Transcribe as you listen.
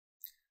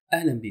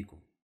أهلا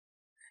بيكم.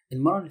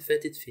 المرة اللي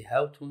فاتت في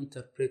How to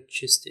Interpret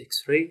Chest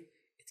X-Ray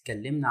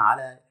اتكلمنا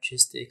على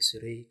Chest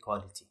X-Ray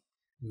Quality.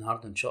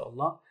 النهاردة إن شاء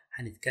الله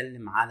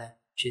هنتكلم على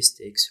Chest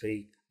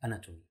X-Ray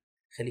Anatomy.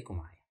 خليكم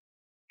معايا.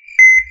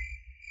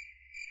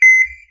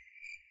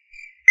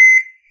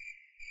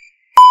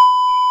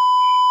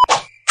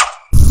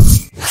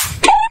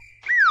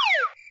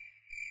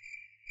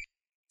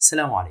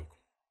 السلام عليكم.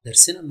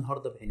 درسنا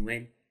النهاردة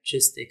بعنوان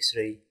Chest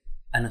X-Ray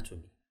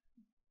Anatomy.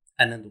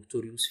 أنا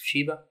الدكتور يوسف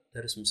شيبة،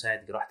 دارس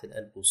مساعد جراحة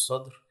القلب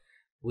والصدر،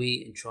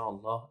 وإن شاء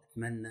الله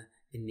أتمنى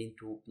إن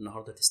أنتوا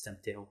النهاردة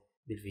تستمتعوا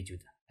بالفيديو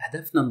ده.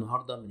 هدفنا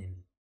النهاردة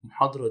من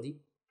المحاضرة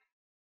دي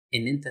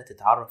إن أنت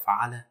تتعرف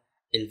على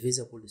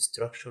الفيزابل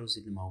ستراكشرز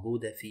اللي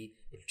موجودة في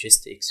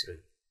الشيست إكس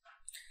راي.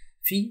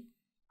 في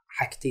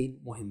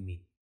حاجتين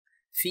مهمين،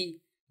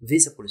 في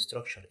فيزابل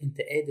ستراكشر أنت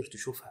قادر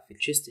تشوفها في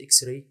الشيست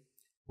إكس راي،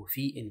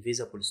 وفي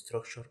انفيزابل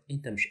ستراكشر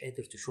أنت مش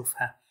قادر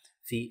تشوفها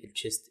في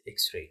الشيست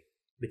إكس راي،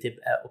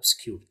 بتبقى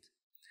obscured.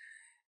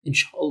 ان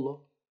شاء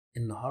الله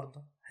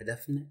النهارده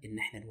هدفنا ان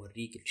احنا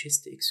نوريك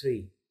الشيست اكس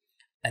راي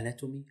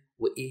اناتومي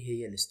وايه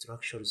هي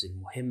الاستراكشرز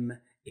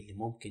المهمه اللي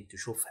ممكن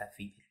تشوفها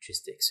في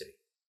الشيست اكس راي.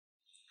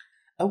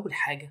 اول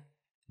حاجه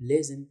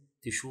لازم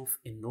تشوف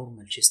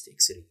النورمال شيست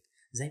اكس راي.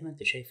 زي ما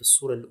انت شايف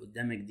الصوره اللي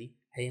قدامك دي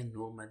هي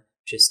النورمال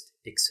شيست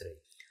اكس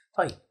راي.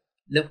 طيب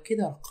لو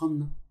كده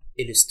رقمنا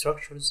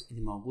الاستراكشرز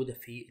اللي موجوده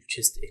في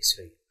الشيست اكس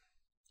راي،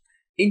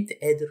 انت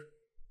قادر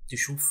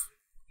تشوف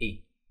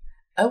ايه؟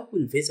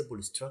 اول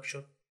فيزيبل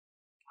ستراكشر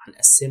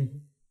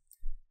هنقسمهم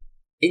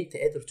انت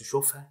قادر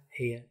تشوفها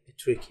هي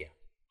التريكيا.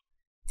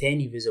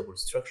 تاني فيزيبل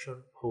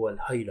ستراكشر هو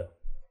الهايلا،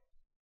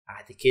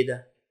 بعد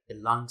كده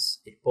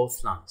اللانجز،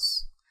 البوث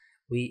لانجز،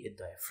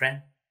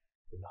 والدايفرام،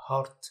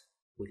 والهارت،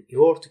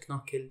 والايورتيك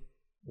ناكل،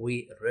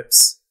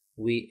 والريبس،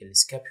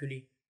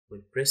 والسكابولي،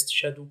 والبريست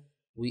شادو،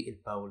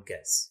 والباول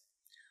جاز.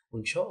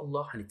 وان شاء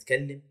الله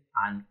هنتكلم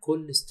عن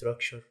كل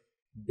ستراكشر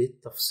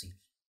بالتفصيل،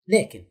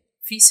 لكن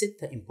في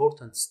 6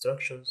 important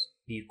structures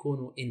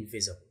بيكونوا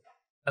invisible.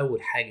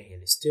 أول حاجة هي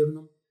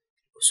الاسترنوم،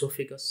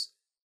 الأسوفيجاس،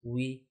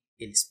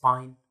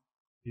 والسباين،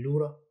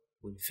 اللورا،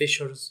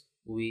 والفيشرز،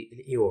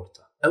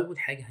 والإيورتا. أول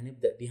حاجة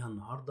هنبدأ بيها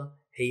النهاردة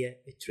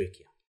هي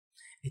التريكيا.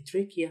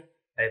 التريكيا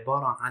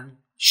عبارة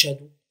عن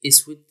شادو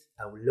أسود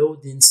أو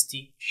low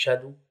density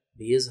شادو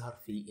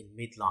بيظهر في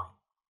الميد لاين.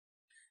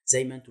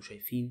 زي ما انتوا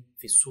شايفين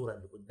في الصورة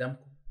اللي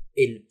قدامكم،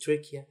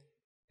 التريكيا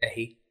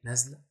أهي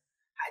نازلة،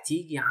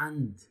 هتيجي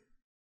عند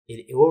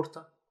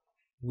الإيورتا،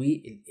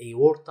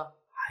 والإيورتا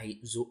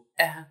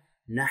هيزقها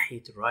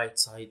ناحية الرايت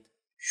سايد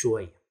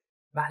شوية.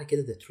 بعد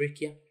كده the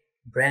trachea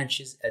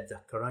branches at the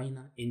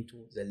carina into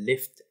the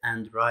left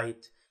and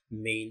right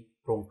main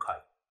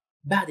bronchi.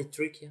 بعد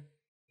التريكيا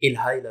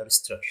الهايلر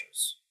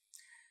structures.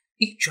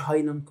 Each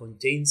hilum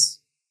contains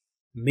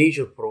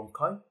major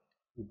bronchi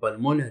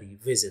وpulmonary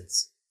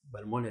vessels،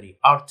 pulmonary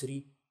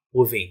artery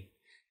وvein.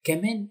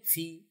 كمان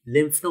في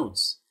lymph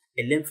nodes.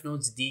 الليمف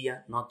نودز دي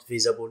not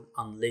visible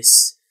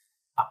unless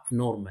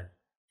abnormal،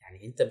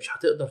 يعني انت مش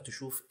هتقدر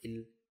تشوف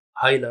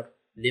الهايلر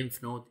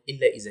ليمف نود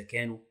الا اذا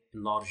كانوا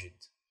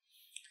enlarged.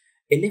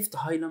 الليفت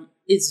هايلم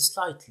is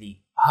slightly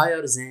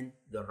higher than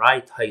the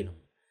right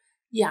هايلم،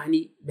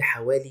 يعني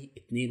بحوالي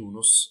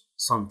 2.5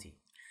 سنتي.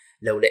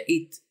 لو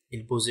لقيت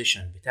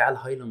البوزيشن بتاع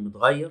الهايلم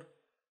متغير،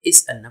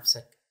 اسأل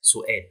نفسك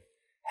سؤال: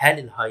 هل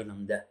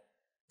الهايلم ده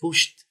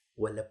pushed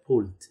ولا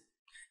pulled؟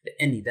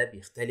 لان ده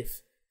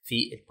بيختلف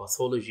في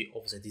الباثولوجي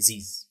اوف ذا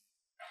ديزيز.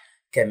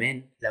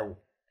 كمان لو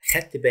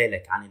خدت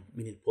بالك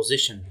من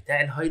البوزيشن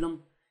بتاع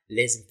الهايلم،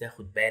 لازم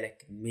تاخد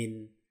بالك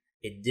من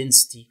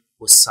الدنسيتي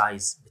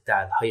والسايز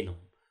بتاع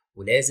الهايلم،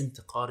 ولازم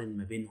تقارن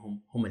ما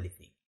بينهم هما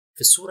الاثنين.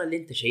 في الصورة اللي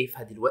انت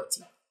شايفها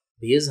دلوقتي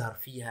بيظهر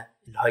فيها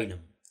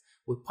الهايلم،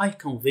 وباي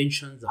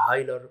convention the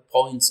hilar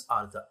points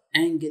are the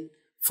angle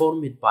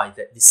formed by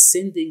the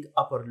descending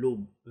upper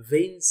lobe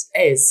veins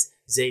as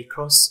they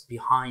cross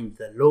behind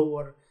the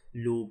lower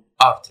lobe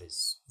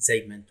arteries.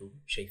 زي ما انتم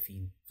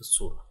شايفين في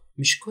الصورة.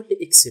 مش كل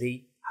اكس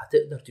راي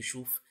هتقدر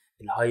تشوف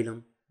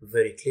الهايلم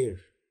very clear،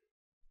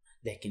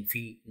 لكن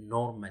في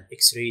normal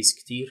اكس رايز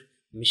كتير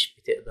مش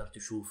بتقدر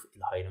تشوف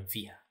الهايلم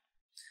فيها.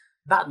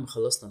 بعد ما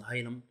خلصنا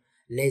الهايلم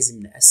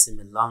لازم نقسم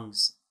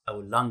اللانجز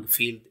او اللانج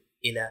فيلد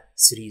الى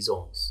 3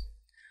 زونز.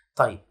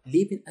 طيب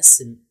ليه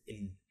بنقسم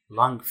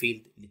اللانج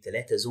فيلد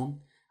ل3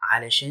 زون؟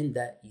 علشان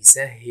ده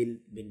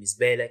يسهل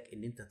بالنسبة لك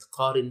ان انت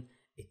تقارن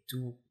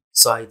التو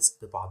سايدز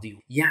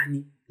ببعضيهم.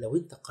 يعني لو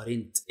انت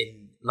قارنت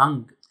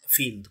اللانج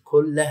فيلد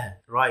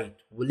كلها رايت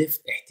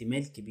وليفت،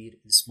 احتمال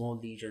كبير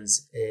السمول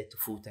ليجنز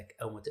تفوتك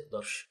او ما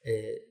تقدرش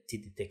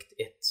تديتكت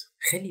ات.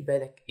 خلي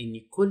بالك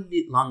ان كل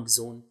لانج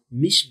زون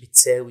مش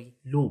بتساوي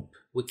لوب،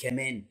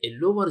 وكمان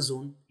اللور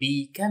زون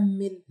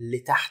بيكمل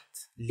لتحت.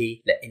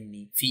 ليه؟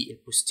 لان في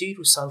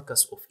البوستيريور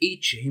سالكس اوف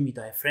ايتش هيمي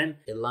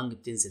دايفرام اللانج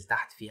بتنزل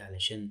تحت فيها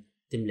علشان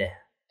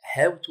تملاها.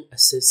 How to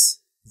assess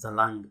the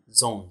lung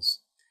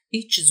zones.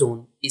 Each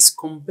zone is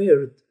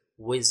compared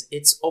with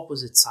its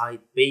opposite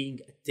side, paying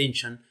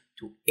attention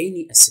to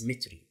any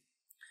asymmetry.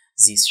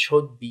 This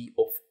should be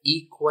of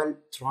equal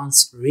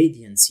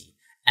transradiancy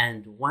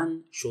and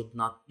one should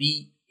not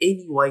be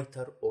any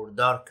whiter or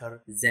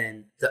darker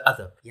than the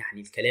other.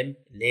 يعني الكلام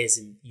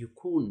لازم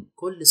يكون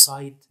كل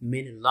side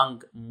من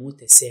اللنج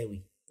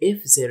متساوي.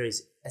 If there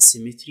is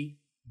asymmetry,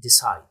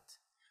 decide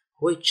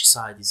which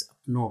side is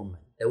abnormal.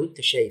 لو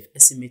انت شايف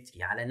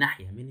asymmetry على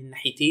ناحية من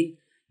الناحيتين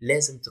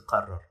لازم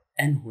تقرر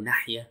انه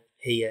ناحية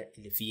هي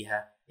اللي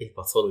فيها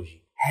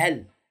الباثولوجي،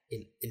 هل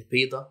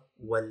البيضة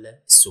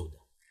ولا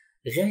السوداء.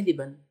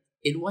 غالبا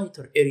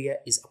الوايتر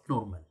area is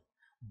abnormal,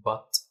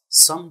 but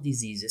some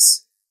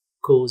diseases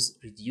cause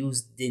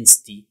reduced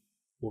density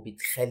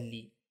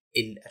وبتخلي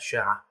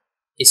الأشعة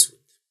أسود.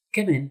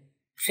 كمان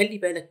خلي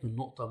بالك من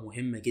نقطة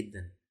مهمة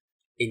جدا،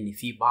 إن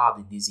في بعض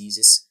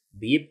الديزيزز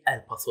بيبقى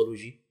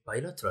الباثولوجي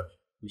bilateral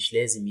مش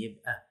لازم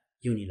يبقى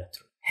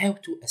unilateral. How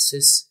to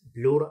assess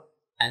pleura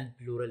and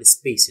pleural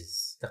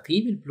spaces.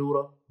 تقييم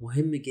البلورا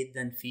مهم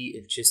جدا في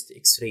الشيست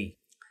اكس راي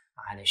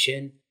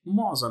علشان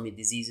معظم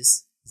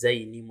الديزيزز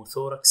زي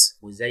النيموثوركس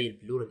وزي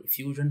البلورال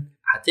افيوجن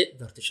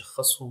هتقدر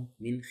تشخصهم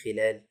من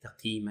خلال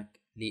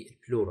تقييمك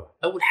للبلورا.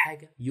 أول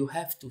حاجة you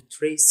have to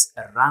trace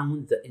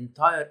around the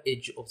entire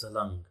edge of the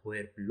lung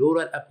where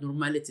pleural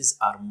abnormalities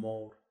are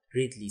more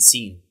readily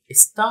seen.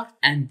 Start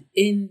and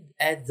end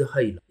at the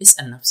hilum.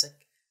 اسأل نفسك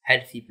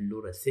هل في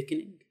pleural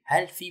thickening؟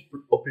 هل في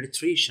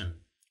obliteration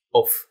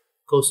of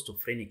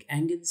costophrenic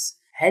angles؟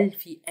 هل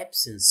في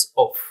absence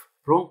of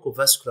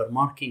bronchovascular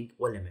marking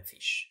ولا ما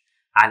فيش؟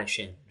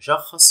 علشان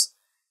نشخص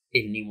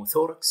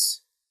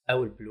النيموثوركس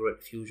أو البلورال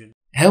effusion.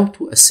 How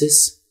to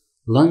assess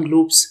lung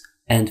loops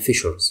and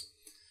fissures.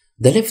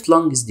 The left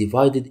lung is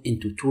divided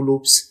into two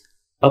loops,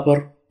 upper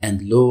and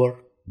lower,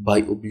 by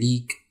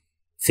oblique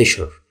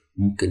fissure.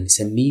 ممكن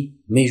نسميه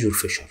major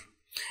fissure.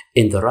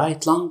 In the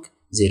right lung,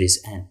 there is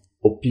an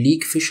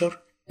oblique fissure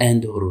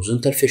and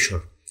horizontal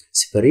fissure,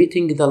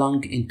 separating the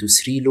lung into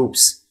three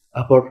loops,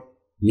 upper,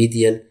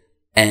 medial,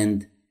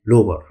 and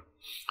lower.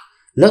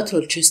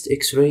 Lateral chest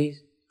X-rays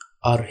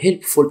are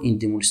helpful in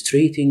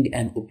demonstrating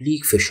an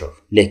oblique fissure.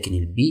 لكن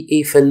ال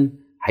BA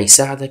film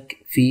هيساعدك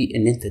في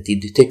ان انت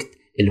تديتكت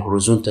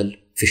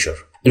الهوريزونتال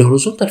فيشر.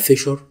 الهوريزونتال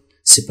فيشر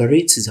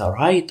separates the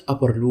right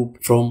upper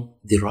loop from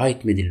the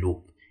right middle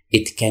loop.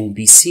 It can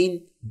be seen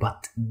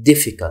but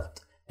difficult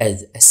as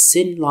a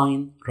thin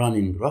line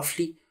running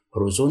roughly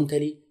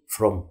horizontally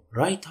from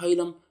right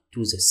hilum to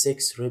the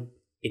sixth rib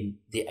in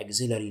the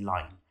axillary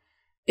line.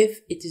 If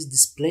it is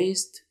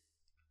displaced,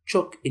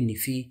 check ان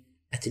في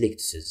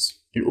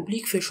atelectasis. The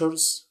oblique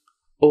fissures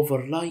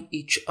overlie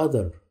each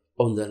other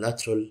on the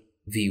lateral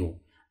view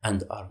and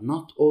are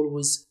not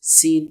always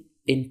seen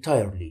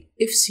entirely.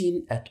 If seen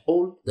at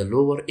all, the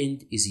lower end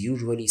is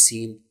usually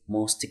seen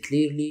most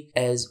clearly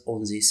as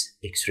on this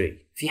X-ray.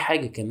 في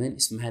حاجة كمان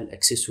اسمها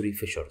accessory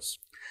fissures.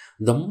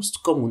 The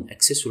most common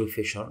accessory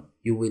fissure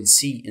you will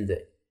see in the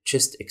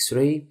chest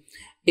X-ray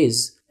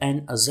is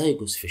an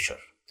azygous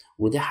fissure.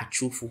 وده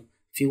هتشوفه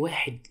في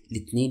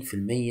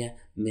 1-2%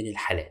 من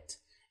الحالات.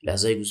 The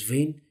azygous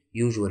vein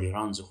usually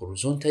runs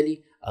horizontally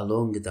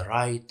along the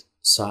right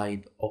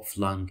side of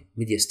lung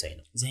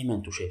mediastinum زي ما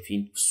انتم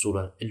شايفين في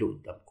الصورة اللي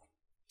قدامكم.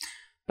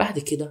 بعد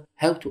كده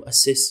how to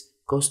assess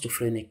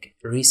costophrenic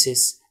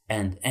recess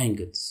and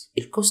angles.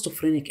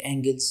 الcostophrenic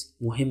angles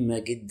مهمة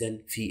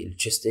جدا في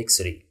الchest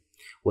X-ray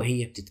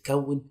وهي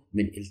بتتكون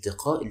من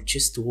التقاء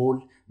الchest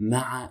wall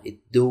مع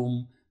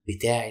الدوم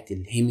بتاعة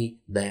الهيمي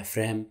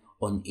diaphragm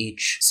on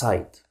each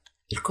side.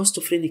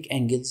 الcostophrenic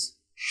angles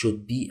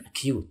should be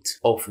acute.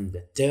 Often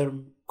the term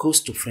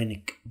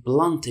costophrenic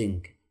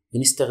blunting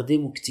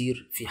بنستخدمه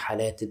كتير في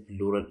حالات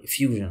البلورال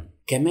افيوجن.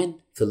 كمان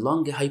في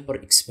اللونج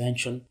هايبر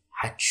اكسبانشن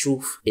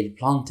هتشوف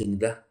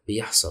البلانتنج ده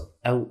بيحصل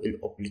او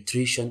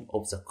الاوبليتريشن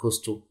اوف ذا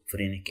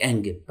كوستوفرينيك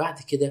انجل. بعد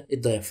كده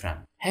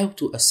الدايفرام. How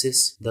to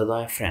assess the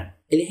diaphragm.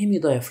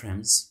 الهيمي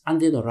diaphragms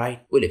عندنا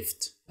right و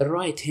left.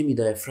 الرايت hemi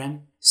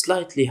diaphragm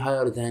slightly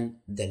higher than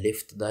the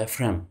left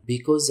diaphragm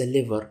because the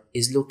liver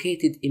is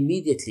located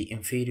immediately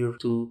inferior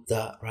to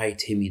the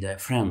right hemi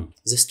diaphragm.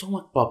 The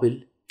stomach bubble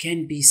can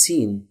be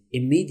seen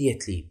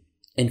immediately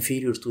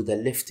inferior to the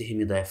left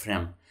hemi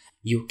diaphragm.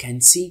 You can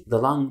see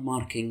the lung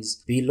markings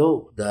below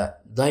the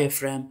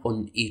diaphragm on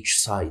each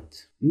side.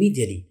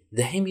 Medially,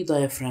 the hemi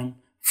diaphragm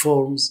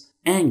forms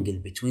angle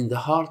between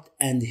the heart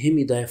and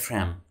hemi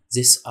diaphragm.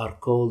 These are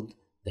called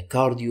the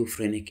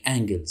cardiophrenic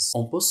angles.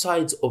 On both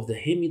sides of the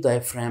hemi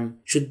diaphragm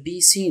should be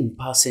seen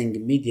passing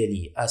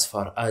medially as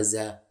far as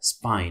the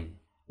spine.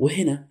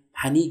 وهنا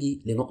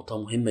هنيجي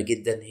لنقطة مهمة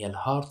جدا هي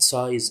الهارت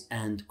سايز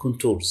and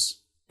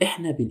contours.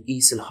 احنا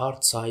بنقيس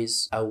الهارت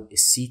سايز او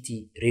السي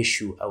تي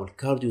ريشيو او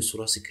الكارديو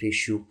ثوراسيك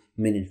ريشيو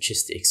من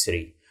الشيست اكس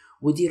راي،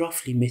 ودي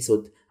رافلي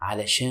ميثود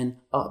علشان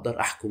اقدر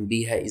احكم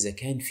بيها اذا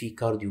كان في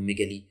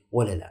كارديوميجالي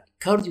ولا لا.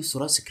 كارديو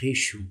ثوراسيك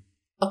ريشيو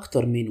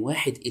اكتر من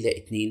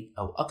 1:2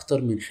 او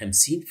اكتر من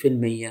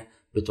 50%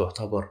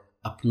 بتعتبر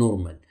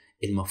abnormal.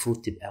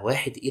 المفروض تبقى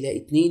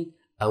 1:2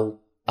 او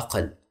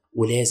اقل،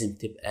 ولازم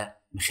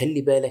تبقى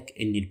مخلي بالك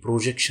ان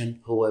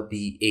البروجكشن هو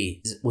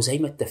BA. وزي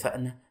ما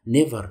اتفقنا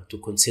never to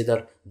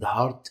consider the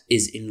heart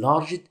is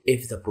enlarged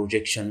if the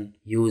projection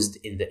used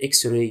in the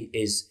X-ray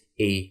is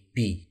A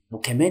B.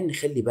 وكمان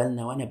نخلي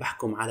بالنا وانا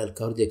بحكم على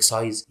الكاردياك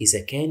سايز اذا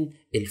كان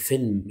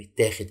الفيلم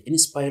متاخد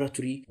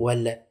inspiratory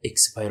ولا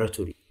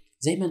expiratory.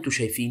 زي ما انتم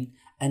شايفين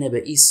انا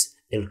بقيس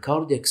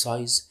الكاردياك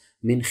سايز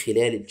من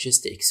خلال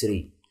الشيست اكس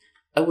راي.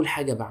 اول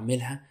حاجه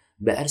بعملها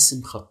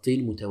برسم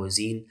خطين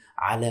متوازيين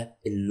على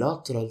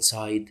اللاترال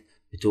سايد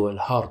بتوع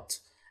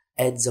الهارت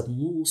at the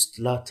most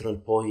lateral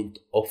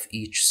point of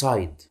each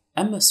side.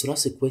 اما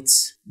الثوراسيك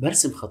ويتس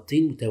برسم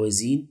خطين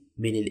متوازيين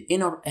من ال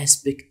inner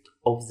aspect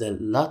of the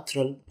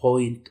lateral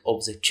point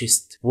of the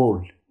chest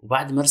wall.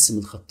 وبعد ما ارسم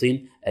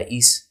الخطين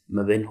اقيس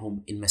ما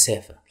بينهم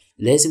المسافه.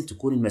 لازم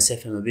تكون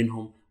المسافه ما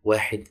بينهم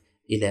 1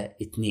 إلى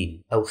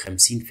 2 أو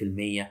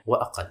 50%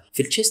 وأقل.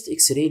 في الشيست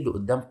اكس راي اللي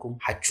قدامكم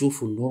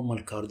هتشوفوا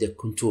النورمال كاردياك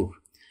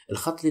كونتور.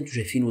 الخط اللي انتوا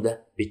شايفينه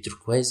ده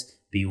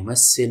بالتركواز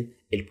بيمثل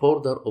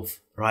البوردر اوف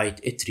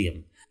رايت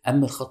اتريوم،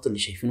 اما الخط اللي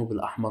شايفينه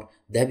بالاحمر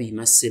ده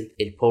بيمثل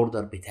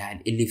البوردر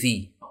بتاع ال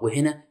في.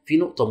 وهنا في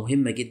نقطة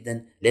مهمة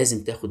جدا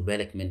لازم تاخد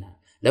بالك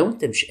منها. لو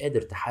انت مش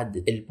قادر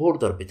تحدد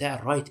البوردر بتاع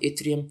الرايت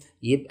اتريوم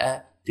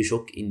يبقى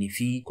تشك ان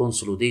في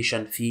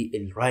كونسوليديشن في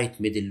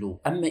الرايت ميدل لوب.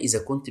 اما اذا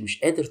كنت مش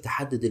قادر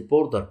تحدد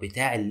البوردر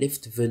بتاع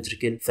الليفت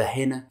فنتريكل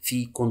فهنا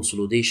في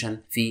كونسوليديشن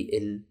في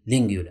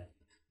اللينجولا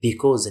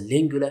because the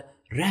lingula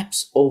wraps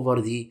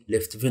over the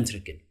left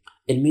ventricle.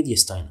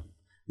 الميدياستاينم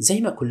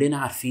زي ما كلنا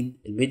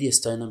عارفين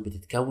الميدياستاينم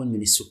بتتكون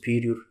من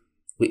السوبيريور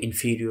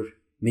وانفيريور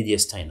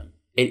ميدياستاينم.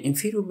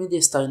 الانفيريور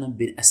ميدياستاينم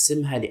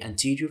بنقسمها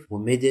لانتيريور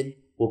وميدل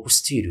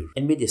وبوستيريور.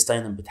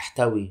 الميدياستاينم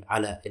بتحتوي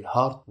على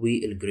الهارت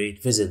والجريت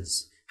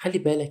فيزلز. خلي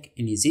بالك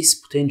ان these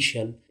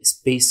potential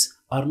space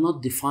are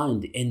not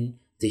defined in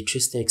the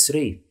chest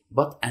x-ray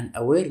but an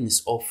awareness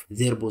of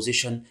their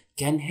position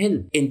can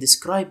help in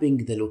describing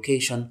the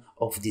location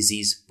of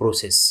disease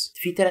process.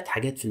 في 3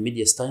 حاجات في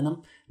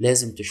الميدياستاينم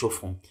لازم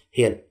تشوفهم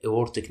هي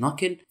الاورتيك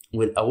ناكل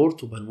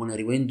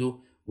والاورتوبالمونري ويندو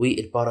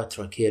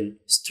والباراتراكيال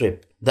ستريب.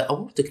 The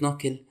aortic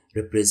knuckle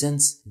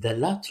represents the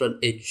lateral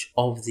edge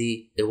of the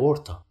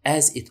aorta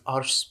as it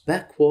arches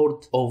backward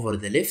over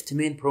the left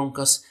main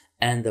bronchus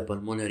and the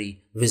pulmonary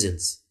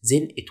vessels.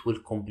 Then it will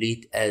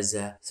complete as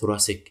a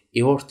thoracic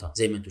aorta.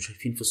 زي ما انتم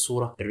شايفين في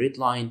الصورة الريد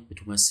لاين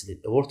بتمثل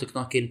الاورتيك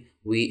ناكل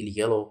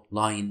واليلو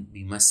لاين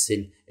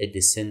بيمثل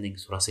الديسندنج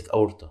thoracic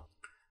aorta.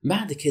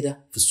 بعد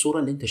كده في الصورة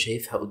اللي انت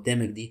شايفها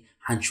قدامك دي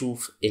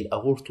هنشوف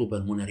الاورتو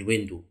بالمونري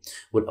ويندو.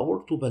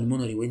 والاورتو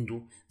بالمونري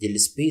ويندو دي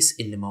السبيس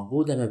اللي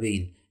موجودة ما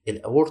بين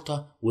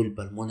الاورتا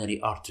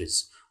والبالمونري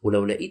ارتريز.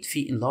 ولو لقيت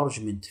في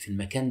انلارجمنت في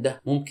المكان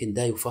ده ممكن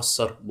ده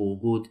يفسر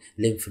بوجود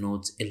ليمف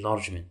نودز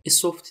انلارجمنت.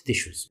 السوفت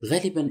تيشوز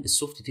غالبا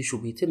السوفت تيشو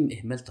بيتم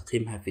اهمال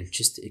تقييمها في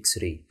الشيست اكس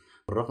راي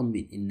بالرغم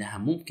من انها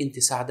ممكن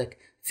تساعدك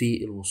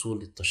في الوصول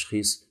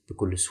للتشخيص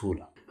بكل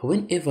سهولة.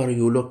 Whenever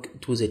you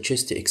look to the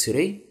chest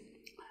x-ray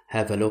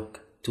have a look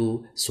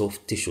to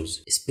soft tissues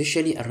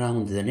especially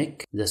around the neck,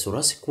 the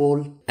thoracic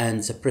wall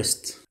and the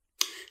breast.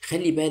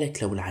 خلي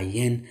بالك لو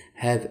العيان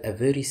have a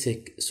very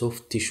thick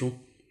soft tissue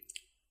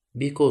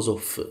because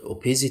of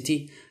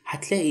obesity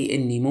هتلاقي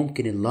ان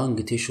ممكن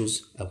اللانج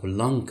تيشوز او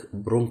اللانج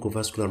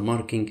برونكوفاسكولار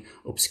ماركينج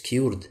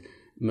obscured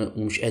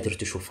ومش قادر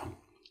تشوفها.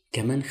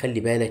 كمان خلي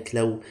بالك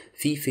لو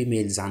في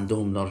females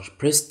عندهم large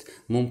breast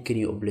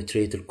ممكن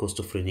يobliterate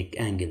الكوستوفرينيك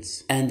angles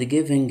and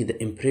giving the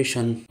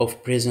impression of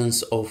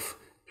presence of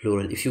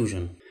pleural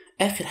effusion.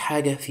 اخر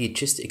حاجة في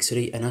chest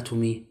x-ray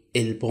anatomy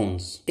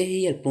البونز. ايه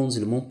هي البونز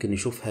اللي ممكن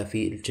نشوفها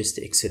في الشيست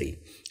اكس راي؟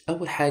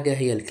 اول حاجة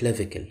هي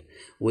الكلافيكل،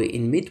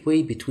 وإن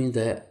midway between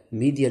the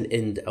medial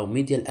end أو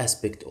medial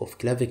aspect of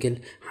clavicle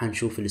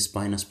هنشوف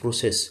السباينس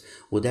بروسيس،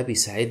 وده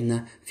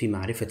بيساعدنا في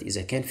معرفة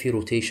إذا كان في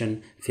روتيشن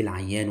في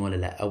العيان ولا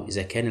لا، أو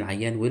إذا كان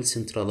العيان ويل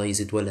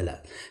سنتراليزد ولا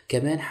لا.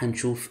 كمان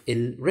هنشوف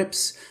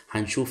الريبس،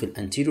 هنشوف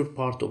anterior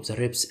part of the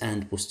ribs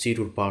and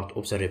posterior part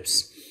of the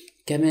ribs.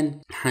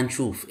 كمان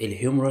هنشوف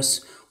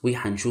الهيومرس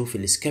وهنشوف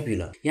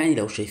السكابيولا. يعني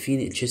لو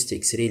شايفين الشيست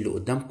اكس راي اللي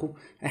قدامكم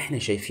احنا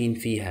شايفين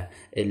فيها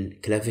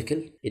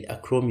الكلافيكل،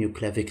 الاكروميو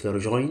كلافيكولار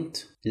جوينت،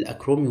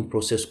 الاكروميو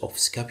بروسيس اوف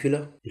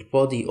سكابيولا،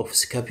 البودي اوف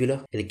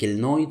سكابيولا،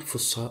 الجلنويد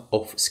فوسا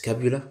اوف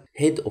سكابيولا،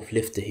 هيد اوف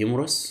ليفت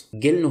هيومرس،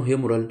 جلنو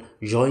هيمورال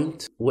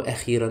جوينت،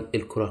 واخيرا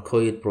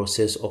الكوراكويد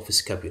بروسيس اوف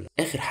سكابيولا.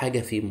 اخر حاجه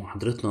في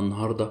محاضرتنا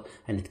النهارده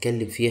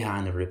هنتكلم فيها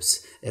عن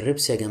الريبس.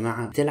 الريبس يا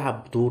جماعه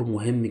بتلعب دور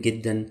مهم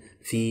جدا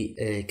في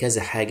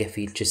كذا حاجه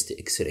في الشيست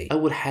اكس راي.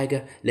 اول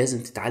حاجه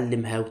لازم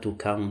تتعلم هاو تو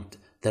كاونت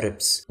ذا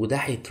ريبس، وده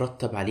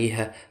هيترتب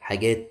عليها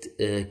حاجات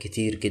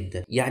كتير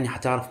جدا. يعني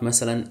هتعرف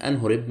مثلا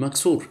انه ريب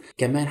مكسور.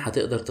 كمان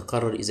هتقدر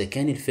تقرر اذا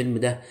كان الفيلم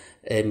ده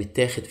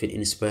متاخد في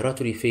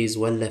الانسبيراتوري فيز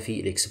ولا في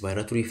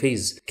الاكسبيراتوري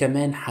فيز.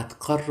 كمان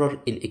هتقرر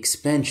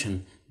الاكسبانشن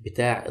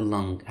بتاع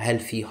اللنج، هل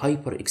في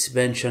هايبر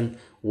اكسبانشن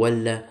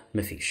ولا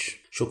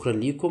مفيش. شكرا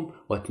ليكم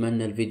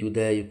واتمنى الفيديو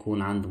ده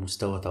يكون عند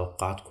مستوى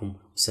توقعاتكم.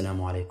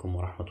 والسلام عليكم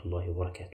ورحمة الله وبركاته.